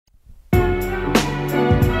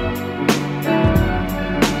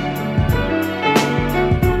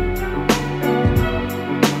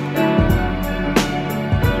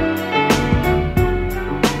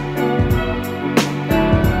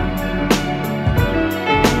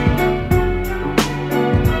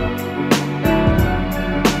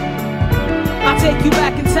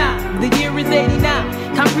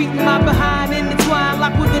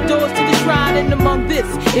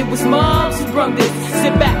was moms who brung this.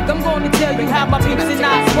 Sit back, I'm gonna tell you how my peeps and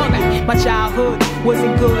I swung it. My childhood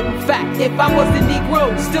wasn't good. In fact, if I was a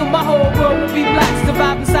Negro, still my whole world would be black.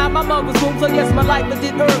 Survived inside my mother's womb, so yes, my life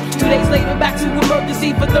did earn. 2 days later, back to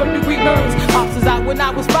emergency for third-degree burns. Pops was out when I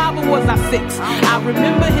was 5 or was I 6? I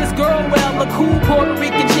remember his girl well, a cool Puerto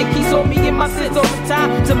Rican chick. He saw me in my sins all the time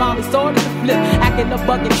till mommy started to flip, acting a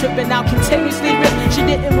bug and tripping out, continuously ripped. She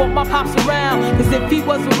didn't want my pops around, cause if he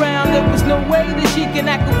was around, there was no way that she can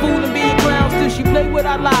act a fool and be a clown. Still she played with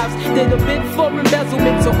our lives, did a bit for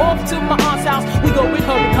embezzlement. So off to my aunt's house, we go with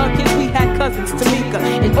her and her kids. We had cousins, Tamika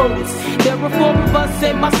and Otis. There were 4 of us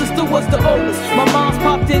and my sister was the oldest. My mom's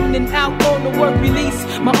popped in and out on the work release.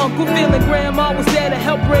 My uncle Phil and grandma was there to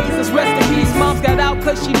help raise us. Rest in peace, mom's got out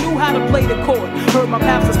cause she knew how to play the chord. Heard my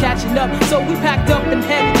pops was catching up, so we packed up and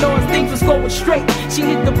headed north. Things was going straight. She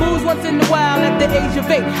hit the booze once in a while at the age of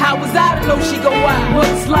 8. How was I to know she go wild? What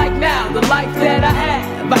it's like now, the life that I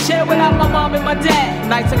had, I share without my mom and my dad.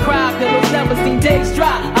 Nights I cry, pillows never seen days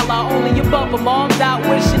dry. Allah only above them, mom's out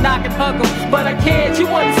wishing I could hug them, but I can't. You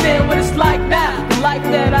understand what it's like now, the life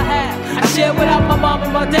that I have, I share without my mom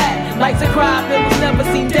and my dad. Nights I cry, pillows never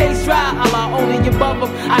seen days dry. Allah only above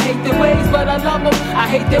them. I hate their ways, but I love them. I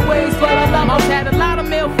hate their ways, but I love them. I've had a lot of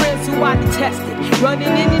male friends who I detested, running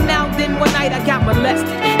in and out. Then one night I got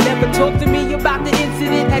molested. Never talked to me about the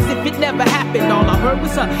incident as if it never happened. All I heard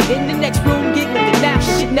was her in the next room giggling and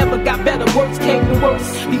laughing. Shit never got better, worse came to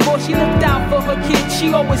worse. Before she looked out for her kids,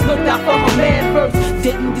 she always looked out for her man first.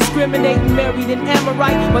 Didn't discriminate and married an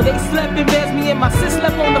Amorite, but they slept in beds. Me and my sis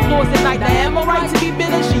slept on the floors at night. Now am I right to be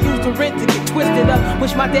bitter? She used the rent to get twisted up.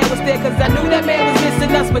 Wish my dad was there cause I knew that man was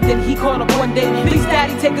missing us. But then he called up one day, please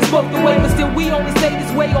daddy take us both away. But still we only stay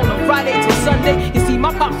this way on a Friday till Sunday. You see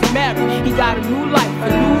my pops was married, he got a new life, a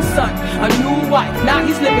new son, a new wife. Now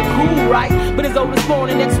he's living cool, right? But his oldest born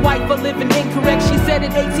and ex-wife are living incorrect. She said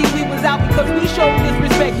at 18 we was out because we showed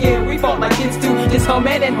disrespect. Yeah, we fought like kids too, this her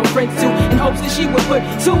man and her friends too, in hopes that she would put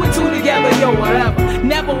 2 and 2 together. Yo, whatever,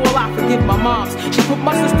 never will I forgive my moms. She put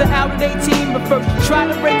my sister out at 18, but first she tried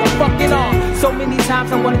to break her fucking arm. So many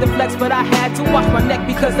times I wanted to flex, but I had to watch my neck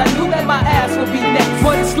because I knew that my ass would be next.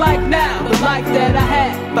 What it's like now, the life that I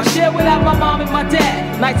had, I share without my mom and my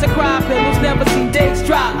dad. Nights I cry, pillows never seen days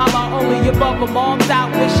dry. I'm only above her, mom's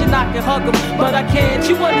out wishing I could hug them, but I can't.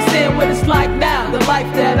 You understand what it's like now, the life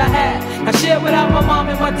that I had, I share without my mom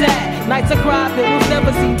and my dad. Nights I cry, pillows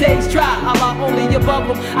never seen days dry. I'm only above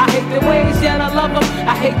them. I hate their ways, yet I love them.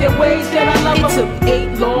 I hate their ways, yet I love them. It took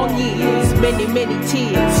 8 long years, many, many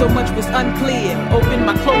tears. So much was unclear. Opened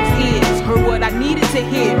my closed ears, heard what I needed to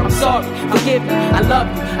hear. I'm sorry, forgive me, I love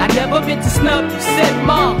you. I never meant to snub you. Said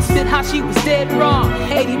mom, said how she was dead wrong.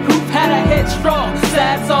 80 proof had her head strong.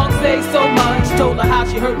 Sad songs say so much. Told her how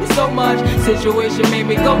she hurt me so much. Situation made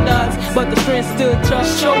me go nuts, but the strength stood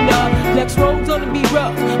just showing up. Next road's gonna be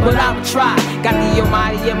rough, but I'ma try. Got the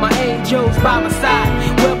Almighty and my angels by my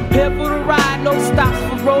side. Well prepared for the ride, no stops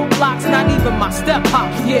for roadblocks. Not even my step pop,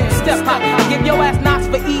 yeah, step pop. I give your ass knots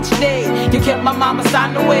for each day. You kept my mama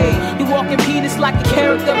signed away. You walking penis like a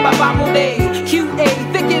character by Bible days. QA,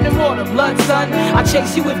 thicker than water, blood son. I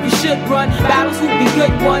chase you if you should run. Battles would be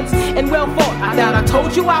good ones and well fought. I doubt I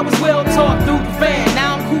told you I was well taught through the fan.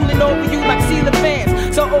 Now I'm cooling over you like ceiling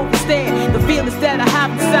fans. So overstand the feelings that I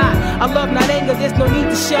have inside. I love not anger, there's no need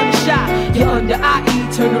to shun and shy. You're under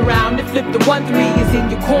IE, turn around and flip the 1-3 is in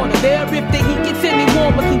your corner. There if the heat gets any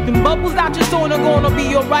warmer, keeping bubbles out your sauna. Gonna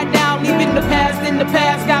be alright now, leaving the past in the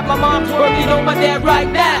past. Got my mom working on my dad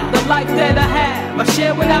right now. The life that I have, I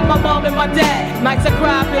share without my mom and my dad. Nights I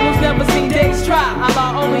cry, pillows never seen days try.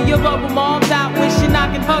 Allah only your bubble mom's out wishing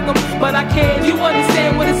I can hug them, but I can't. You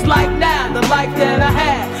understand what it's like now, the life that I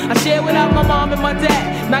have, I share without my mom and my dad.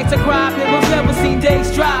 Nights I cry, pillows never seen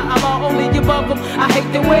days dry. Allah only your bubble. I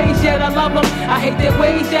hate their ways, yet I love them. I hate their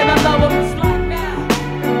ways, yet I love them.